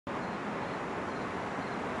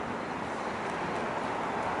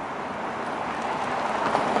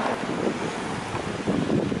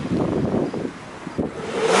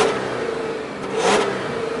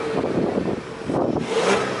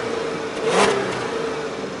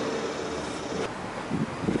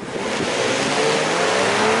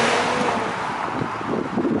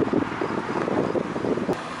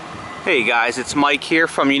Hey guys, it's Mike here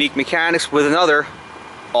from Unique Mechanics with another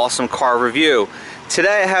awesome car review.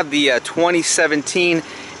 Today I have the 2017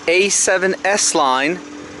 A7 S-Line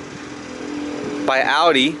by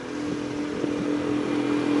Audi.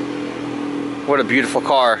 What a beautiful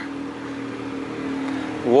car.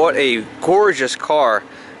 What a gorgeous car.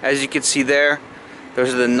 As you can see there,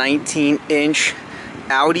 those are the 19-inch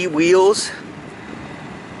Audi wheels.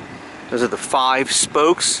 Those are the 5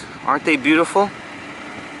 spokes. Aren't they beautiful?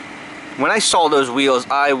 When I saw those wheels,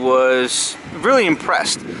 I was really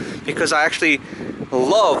impressed because I actually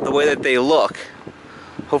love the way that they look.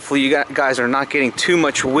 Hopefully you guys are not getting too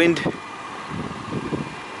much wind.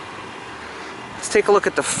 Let's take a look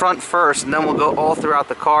at the front first, and then we'll go all throughout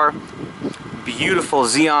the car. Beautiful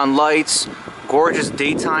xenon lights, gorgeous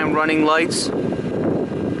daytime running lights.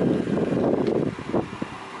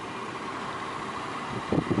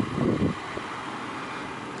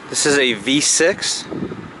 This is a V6.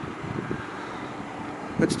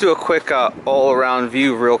 Let's do a quick all-around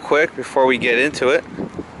view real quick before we get into it.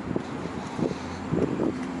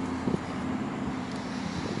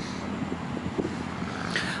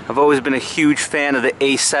 I've always been a huge fan of the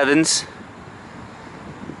A7s.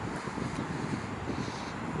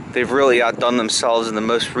 They've really outdone themselves in the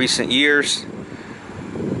most recent years.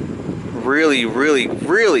 Really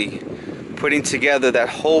putting together that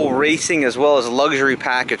whole racing as well as luxury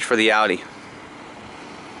package for the Audi.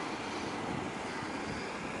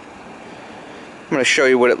 I'm going to show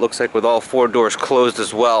you what it looks like with all 4 doors closed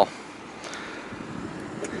as well.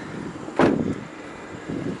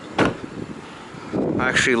 I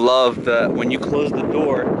actually love that when you close the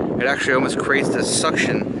door, it actually almost creates this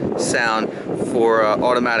suction sound for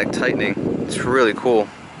automatic tightening. It's really cool.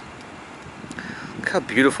 Look how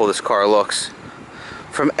beautiful this car looks.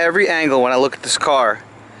 From every angle when I look at this car,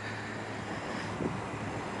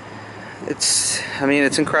 it's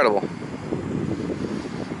incredible.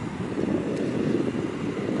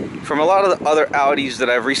 From a lot of the other Audis that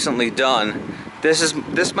I've recently done,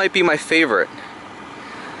 this might be my favorite.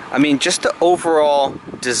 I mean, just the overall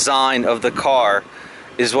design of the car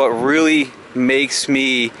is what really makes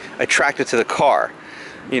me attracted to the car.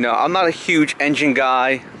 You know, I'm not a huge engine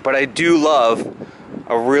guy, but I do love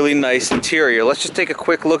a really nice interior. Let's just take a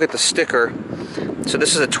quick look at the sticker. So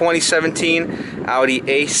this is a 2017 Audi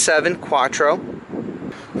A7 Quattro.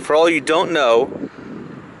 For all you don't know,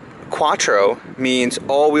 Quattro means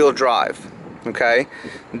all-wheel drive. Okay,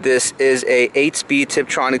 this is a 8-speed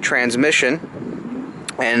Tiptronic transmission,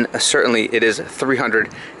 and certainly it is a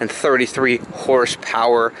 333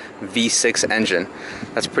 horsepower V6 engine.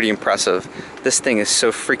 That's pretty impressive. This thing is so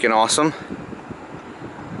freaking awesome.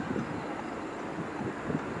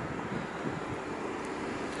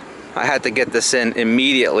 I had to get this in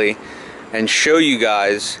immediately and show you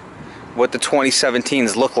guys what the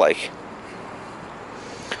 2017s look like.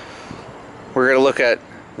 We're going to look at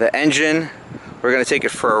the engine, we're going to take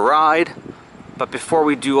it for a ride, but before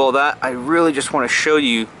we do all that, I really just want to show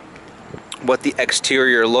you what the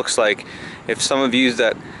exterior looks like. If some of you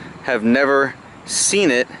that have never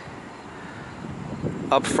seen it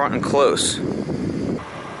up front and close.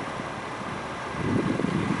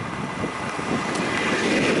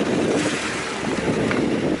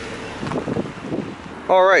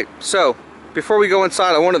 Alright, so before we go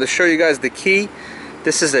inside, I wanted to show you guys the key.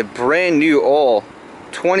 This is a brand new all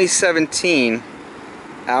 2017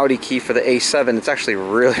 Audi key for the A7. It's actually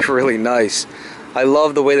really nice. I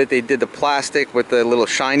love the way that they did the plastic with the little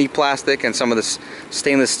shiny plastic and some of this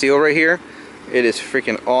stainless steel right here. It is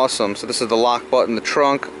freaking awesome. So this is the lock button, the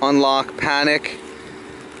trunk, unlock, panic.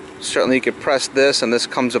 Certainly you could press this and this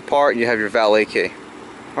comes apart and you have your valet key.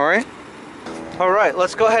 Alright? Alright,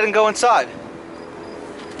 let's go ahead and go inside.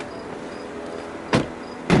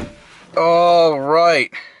 All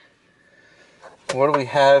right, what do we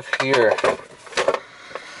have here?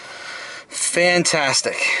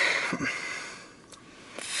 Fantastic.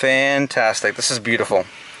 This is beautiful.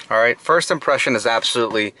 All right, first impression is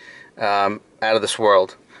absolutely out of this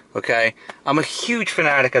world. Okay, I'm a huge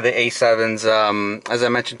fanatic of the A7s. As I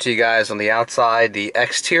mentioned to you guys, on the outside, the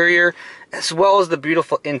exterior, as well as the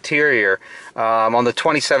beautiful interior. On the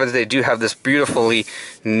 27s, they do have this beautifully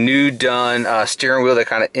new done steering wheel that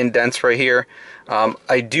kind of indents right here.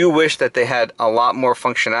 I do wish that they had a lot more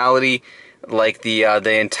functionality, like the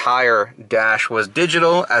entire dash was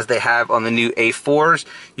digital, as they have on the new A4s.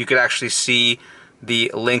 You could actually see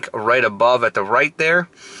the link right above at the right there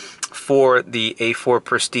for the A4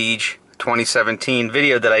 Prestige 2017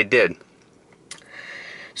 video that I did.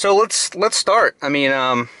 So let's start. I mean,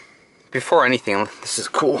 before anything, this is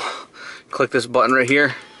cool. Click this button right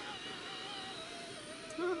here,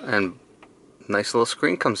 and nice little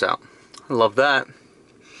screen comes out. I love that.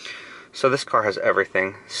 So this car has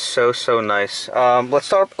everything. So nice. Let's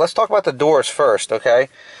talk about the doors first, okay?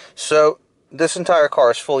 So this entire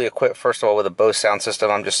car is fully equipped, first of all, with a Bose sound system.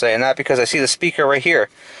 I'm just saying that because I see the speaker right here.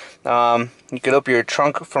 You can open your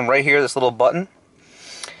trunk from right here, this little button.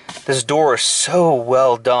 This door is so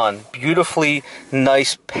well done. Beautifully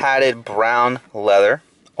nice padded brown leather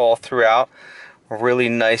all throughout. Really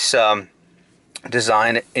nice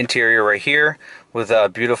design interior right here with a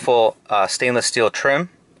beautiful stainless steel trim.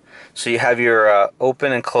 So you have your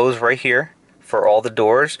open and close right here for all the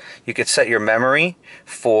doors. You could set your memory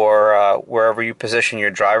for wherever you position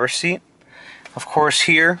your driver's seat. Of course,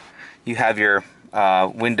 here you have your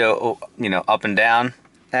window, up and down,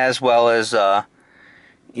 as well as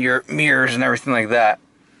your mirrors and everything like that.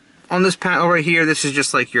 On this panel right here, this is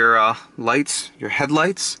just like your lights, your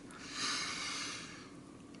headlights.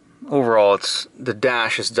 Overall, the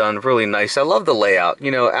dash is done really nice. I love the layout.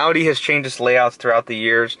 Audi has changed its layouts throughout the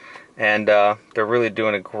years, and they're really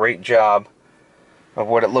doing a great job of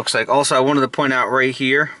what it looks like. Also, I wanted to point out right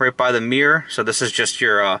here, right by the mirror, so this is just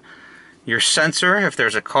your sensor if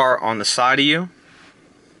there's a car on the side of you.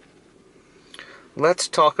 Let's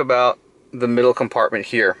talk about the middle compartment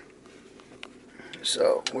here.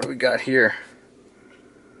 So, what do we got here?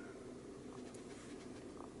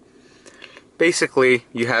 Basically,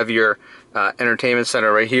 you have your entertainment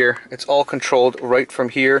center right here. It's all controlled right from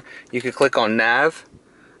here. You can click on nav,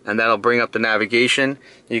 and that'll bring up the navigation.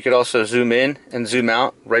 You could also zoom in and zoom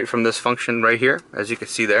out right from this function right here, as you can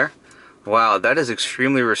see there. Wow, that is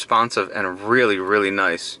extremely responsive and really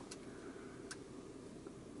nice.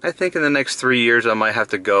 I think in the next 3 years I might have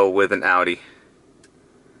to go with an Audi.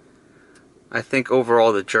 I think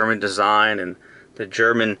overall the German design and the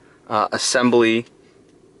German assembly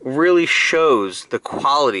really shows the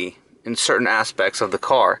quality in certain aspects of the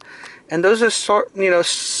car. And those are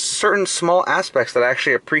certain small aspects that I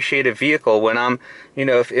actually appreciate a vehicle when I'm,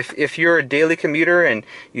 if you're a daily commuter and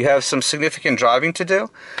you have some significant driving to do,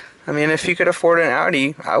 I mean, if you could afford an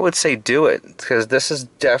Audi, I would say do it, because this is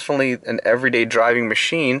definitely an everyday driving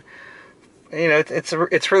machine.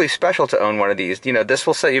 It's really special to own one of these. This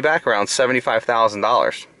will set you back around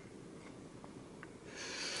 $75,000.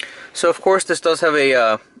 So of course this does have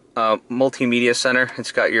a multimedia center.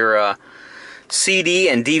 It's got your CD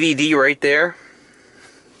and DVD right there.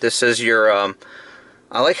 This is your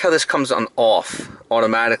I like how this comes on off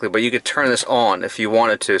automatically, but you could turn this on if you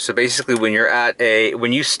wanted to. So basically,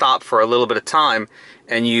 when you stop for a little bit of time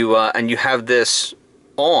and you have this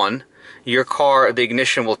on, your car, the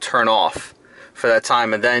ignition will turn off for that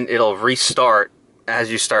time, and then it'll restart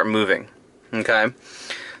as you start moving. Okay,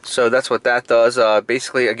 so that's what that does.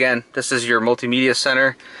 Basically, again, this is your multimedia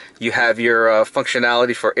center. You have your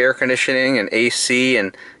functionality for air conditioning and AC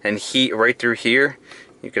and heat right through here.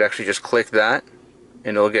 You could actually just click that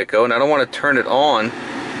and it'll get going. I don't want to turn it on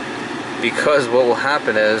because what will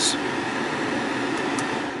happen is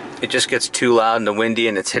it just gets too loud and windy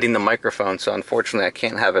and it's hitting the microphone, so unfortunately I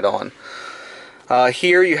can't have it on.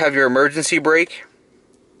 Here you have your emergency brake.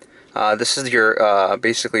 This is your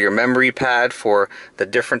basically your memory pad for the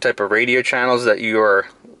different type of radio channels that you are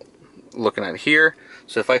looking at here.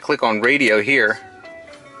 So if I click on radio here,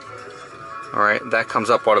 alright, that comes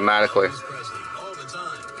up automatically.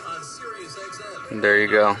 And there you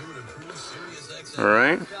go.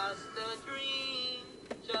 Alright.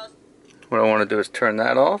 What I want to do is turn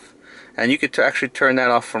that off. And you could actually turn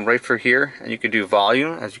that off from right from here, and you could do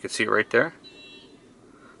volume, as you can see right there.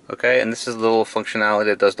 Okay, and this is a little functionality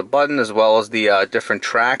that does the button as well as the different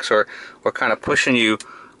tracks, or kind of pushing you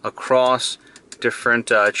across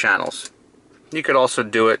different channels. You could also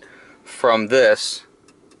do it from this.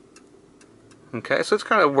 Okay, so it's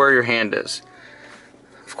kind of where your hand is.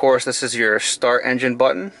 Of course, this is your start engine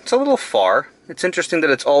button. It's a little far. It's interesting that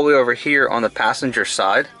it's all the way over here on the passenger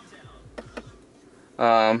side.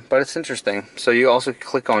 But it's interesting. So you also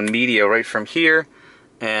click on media right from here,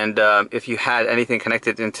 and if you had anything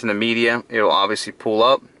connected into the media, it will obviously pull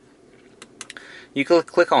up. You can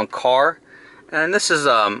click on car, and this is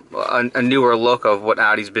a newer look of what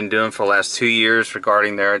Audi's been doing for the last 2 years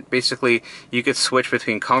regarding their, basically you could switch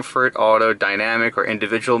between comfort, auto, dynamic, or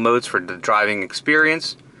individual modes for the driving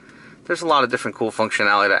experience. There's a lot of different cool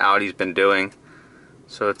functionality that Audi's been doing,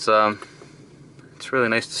 so it's really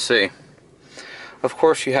nice to see. Of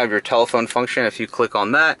course, you have your telephone function. If you click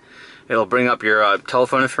on that, it'll bring up your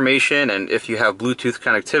telephone information, and if you have Bluetooth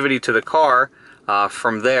connectivity to the car,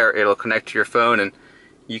 from there it'll connect to your phone, and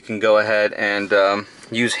you can go ahead and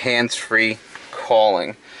use hands-free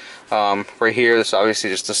calling. Right here, this is obviously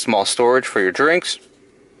just a small storage for your drinks.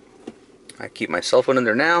 I keep my cell phone in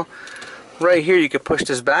there now. right here you could push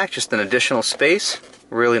this back, just an additional space.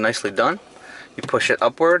 Really nicely done. You push it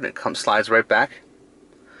upward, it slides right back.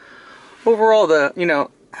 Overall,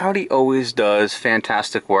 Audi always does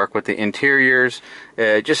fantastic work with the interiors.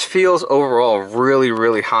 It just feels overall really,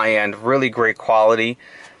 really high-end, really great quality.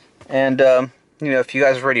 And if you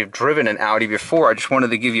guys have already driven an Audi before, I just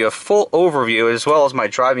wanted to give you a full overview as well as my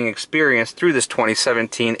driving experience through this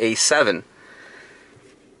 2017 A7.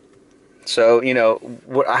 So,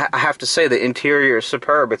 what I have to say, the interior is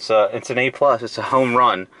superb. It's an A+, it's a home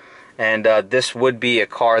run. And this would be a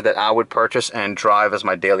car that I would purchase and drive as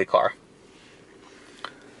my daily car.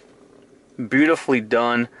 Beautifully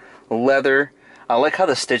done leather. I like how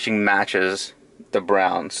the stitching matches the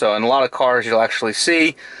brown. So in a lot of cars you'll actually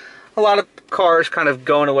see a lot of cars kind of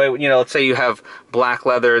going away with, let's say you have black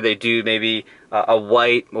leather, they do maybe a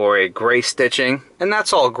white or a gray stitching, and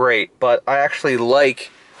that's all great, but I actually like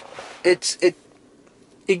it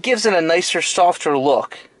gives it a nicer, softer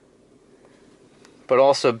look, but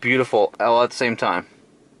also beautiful all at the same time.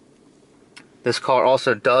 This car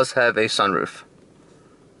also does have a sunroof.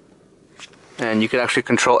 And you can actually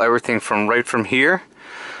control everything right from here.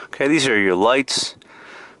 Okay, these are your lights.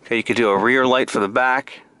 Okay, you could do a rear light for the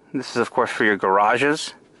back. This is of course for your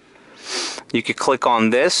garages. You could click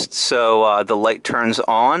on this so the light turns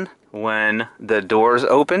on when the doors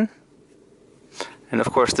open. And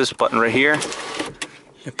of course this button right here,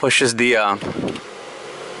 it pushes the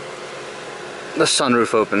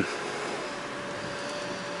sunroof open.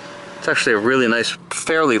 It's actually a really nice,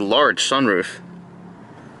 fairly large sunroof.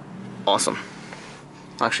 Awesome.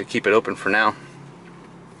 I'll actually keep it open for now.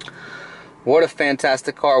 What a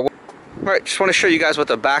fantastic car. Alright, just want to show you guys what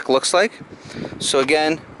the back looks like. So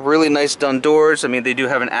again, really nice done doors. I mean, they do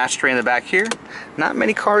have an ashtray in the back here. Not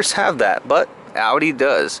many cars have that, but Audi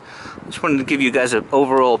does. Just wanted to give you guys an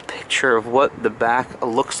overall picture of what the back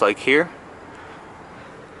looks like here.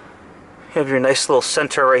 You have your nice little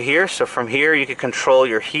center right here. So from here you can control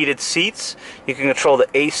your heated seats. You can control the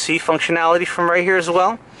AC functionality from right here as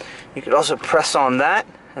well. You could also press on that,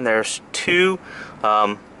 and there's two,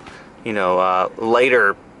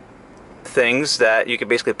 lighter things that you could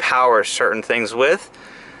basically power certain things with.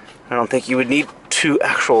 I don't think you would need two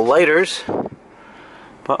actual lighters,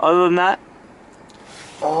 but other than that,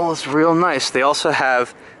 all is real nice. They also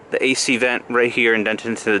have the AC vent right here indented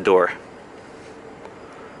into the door.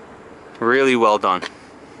 Really well done.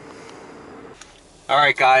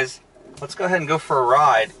 Alright guys, let's go ahead and go for a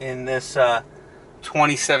ride in this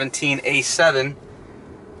 2017 A7.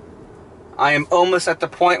 I am almost at the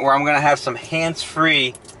point where I'm going to have some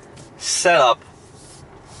hands-free setup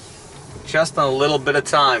just in a little bit of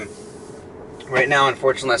time. Right now,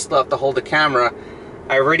 unfortunately, I still have to hold the camera.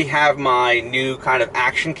 I already have my new kind of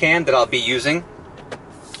action cam that I'll be using,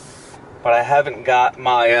 but I haven't got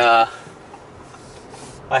my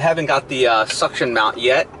the suction mount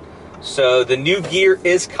yet. So the new gear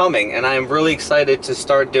is coming, and I am really excited to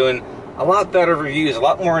start doing a lot better reviews, a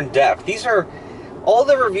lot more in depth. These are all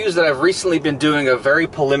the reviews that I've recently been doing are very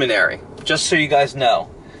preliminary, just so you guys know.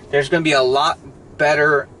 There's going to be a lot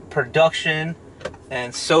better production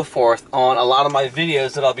and so forth on a lot of my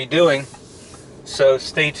videos that I'll be doing, so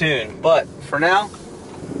stay tuned. But for now,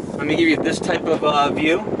 let me give you this type of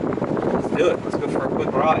view. Let's do it. Let's go for a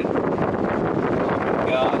quick ride. Oh my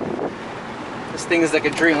god. This thing is like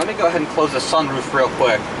a dream. Let me go ahead and close the sunroof real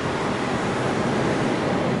quick.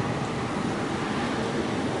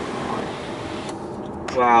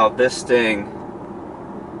 Wow, this thing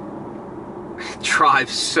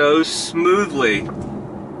drives so smoothly.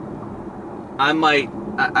 I mean,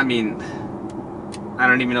 I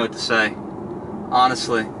don't even know what to say,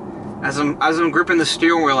 honestly. As I'm gripping the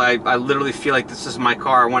steering wheel, I literally feel like this is my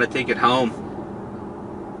car. I want to take it home.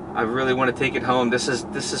 I really want to take it home. This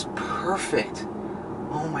is perfect.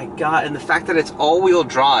 Oh my god, and the fact that it's all-wheel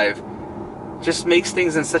drive just makes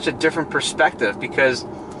things in such a different perspective, because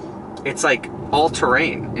it's like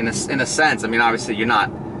all-terrain in a sense. I mean, obviously you're not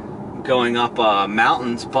going up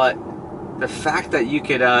mountains, but the fact that you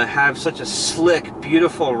could have such a slick,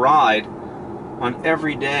 beautiful ride on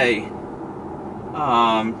every day,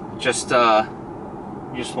 you just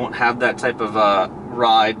won't have that type of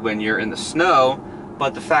ride when you're in the snow.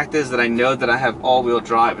 But the fact is that I know that I have all-wheel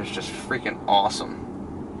drive is just freaking awesome.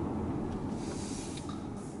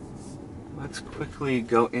 Let's quickly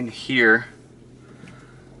go in here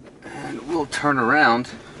and we'll turn around.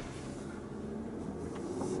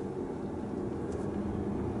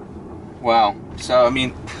 Wow. So, I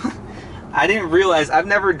mean, I didn't realize, I've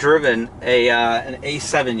never driven an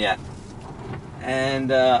A7 yet.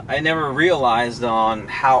 And I never realized on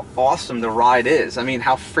how awesome the ride is. I mean,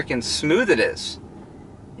 how freaking smooth it is.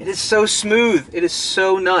 It is so smooth. It is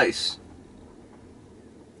so nice.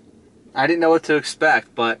 I didn't know what to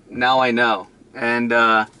expect, but now I know. And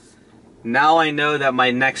now I know that my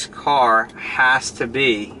next car has to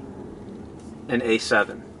be an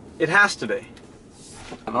A7. It has to be.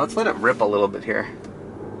 Let's let it rip a little bit here.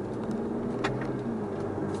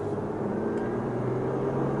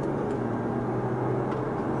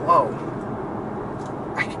 Whoa.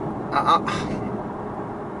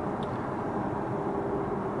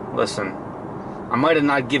 Listen, I might have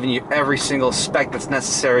not given you every single spec that's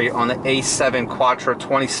necessary on the A7 Quattro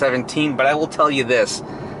 2017, but I will tell you this.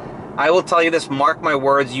 Mark my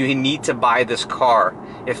words, you need to buy this car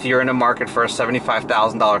if you're in the market for a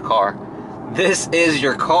 $75,000 car. This is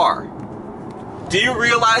your car. Do you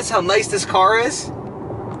realize how nice this car is?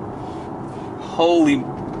 Holy...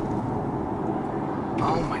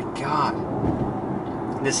 Oh my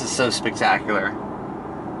God. This is so spectacular.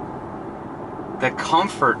 The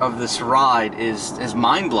comfort of this ride is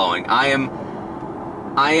mind-blowing. I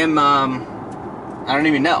don't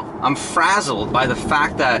even know. I'm frazzled by the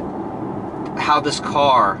fact that how this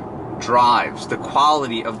car drives, the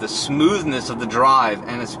quality of the smoothness of the drive,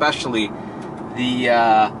 and especially the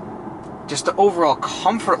just the overall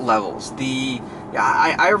comfort levels.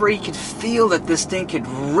 I already could feel that this thing could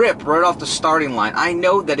rip right off the starting line. I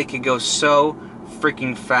know that it could go so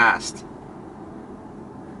freaking fast.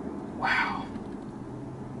 Wow.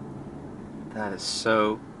 That is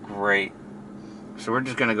so great. So we're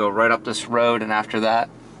just gonna go right up this road, and after that,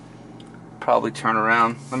 probably turn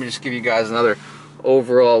around. Let me just give you guys another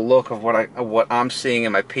overall look of what I'm seeing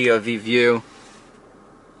in my POV view.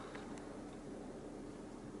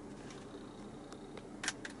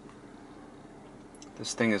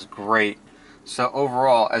 This thing is great. So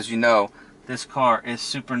overall, as you know, this car is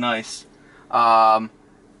super nice. I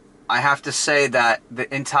have to say that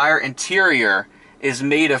the entire interior is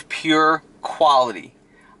made of pure quality.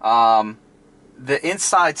 The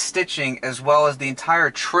inside stitching, as well as the entire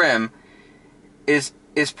trim, is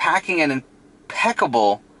packing an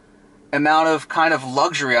impeccable amount of kind of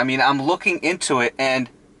luxury. I mean, I'm looking into it, and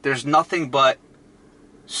there's nothing but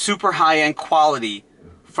super high-end quality,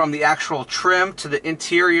 from the actual trim to the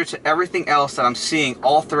interior to everything else that I'm seeing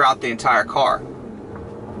all throughout the entire car.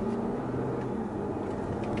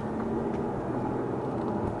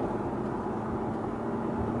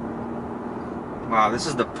 Wow, this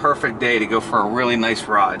is the perfect day to go for a really nice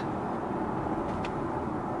ride.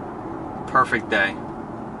 Perfect day.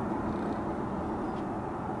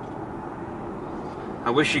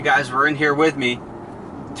 I wish you guys were in here with me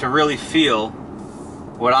to really feel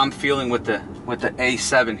what I'm feeling with the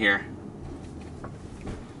A7 here.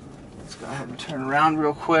 Let's go ahead and turn around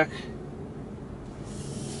real quick.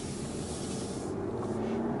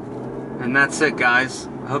 And that's it, guys.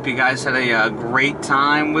 I hope you guys had a great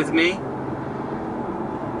time with me.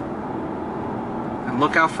 And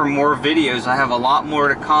look out for more videos. I have a lot more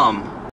to come.